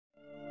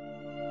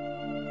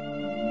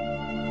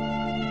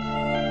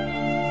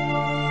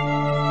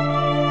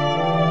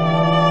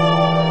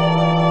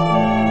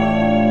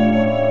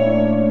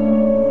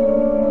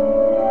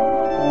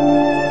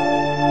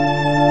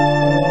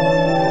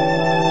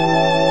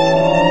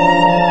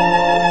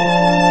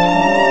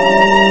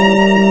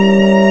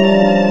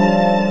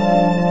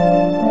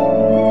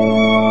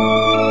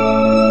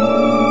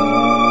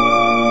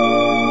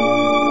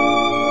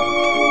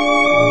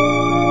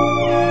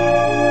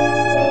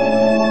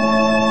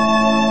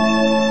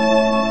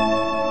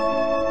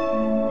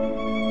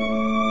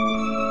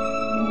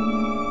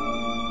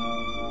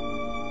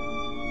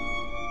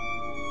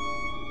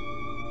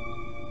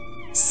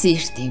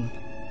Սիրտ իմ,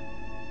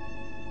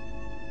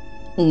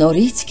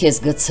 նորից քեզ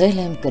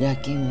գցել եմ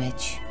կրակի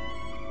մեջ,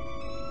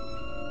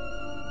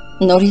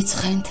 նորից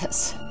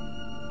խենթս,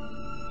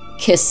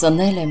 քեզ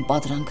սնել եմ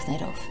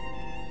պատրանքներով,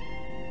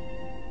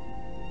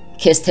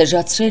 քեզ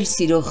թեժացրել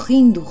սիրո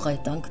խինդ ու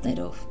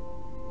խայտանքներով,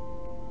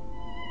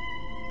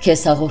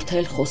 քեզ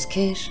հաղորդել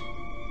խոսքեր,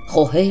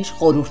 խոհեր,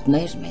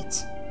 խորհուրդներ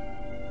մեծ,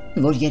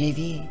 որ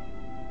երևի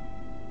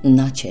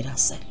նա չէր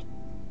ասել,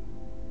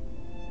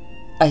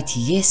 այդ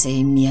ես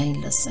էի միայն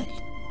լսել,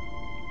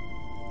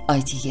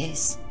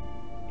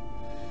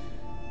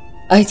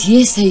 այդ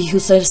ես էի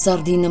հյուսել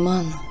սարդի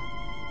նման,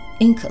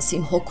 ինքս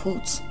իմ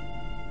հոգուց,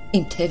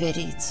 իմ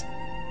թևերից,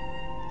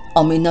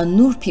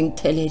 ամենանուրբ իմ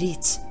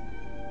թելերից,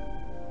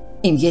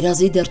 իմ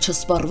երազի դեռ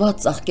չսպառված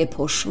ծաղկե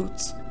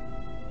փոշուց,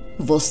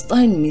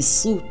 ոստայն մի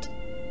սուտ,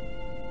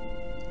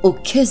 ու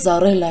քեզ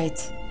առել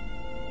այդ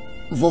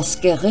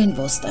ոսկեղեն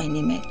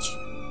ոստայնի մեջ,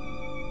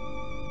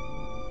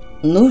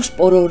 նուշ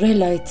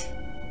պորորել այդ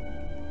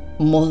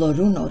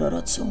մոլորուն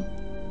օրորոցում,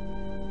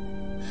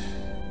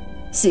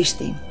 սիրտ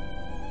իմ,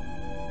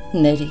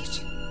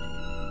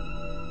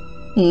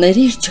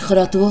 ներիր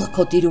չխրատվող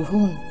քո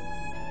տիրուհուն,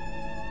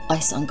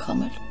 այս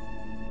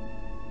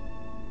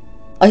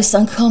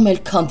անգամ էլ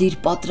քանդիր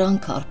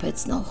պատրանք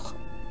արբեցնող,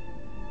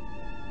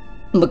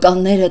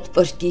 մկաններդ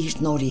պրկիր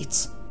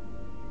նորից,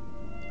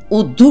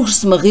 ու դուրս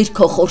մղիր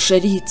քո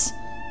խորշերից,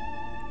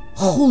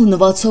 խուլ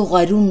նվացող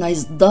այրունն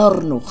այս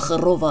դառն ու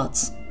խռոված,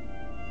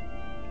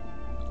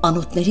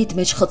 անոթներիդ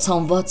մեջ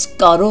խցանված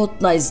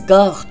կարոտն այս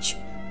գաղջ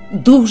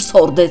դուրս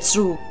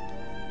հորդեցրու,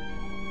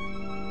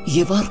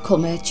 և առ քո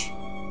մեջ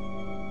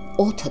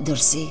օդը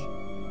դրսի,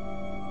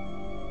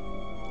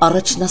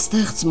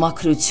 առաջնաստեղծ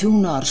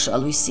մաքրությունը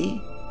արշալույսի,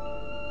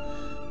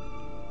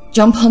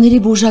 ճամփաների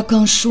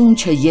բուժական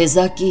շունչը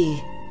եզակի,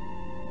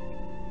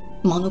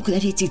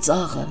 մանուկների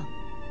ծիծաղը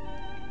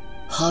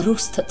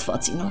հարուստ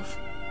թթվածինով,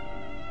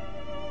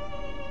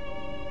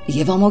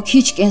 և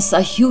ամոքիչ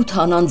կենսահյութ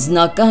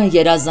հանանձնական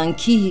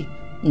երազանքի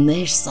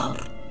ներսառ,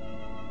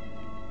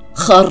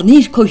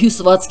 խառնիր քո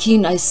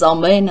հյուսվածքին այս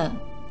ամենը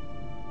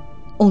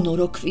ու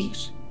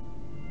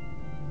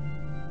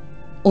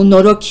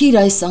նորոգիր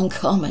այս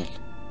անգամ էլ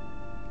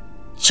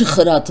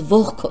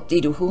չխրատվող քո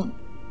տիրուհուն,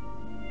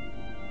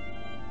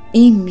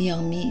 իմ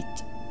միամիտ,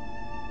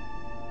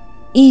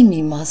 իմ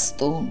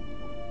իմաստուն,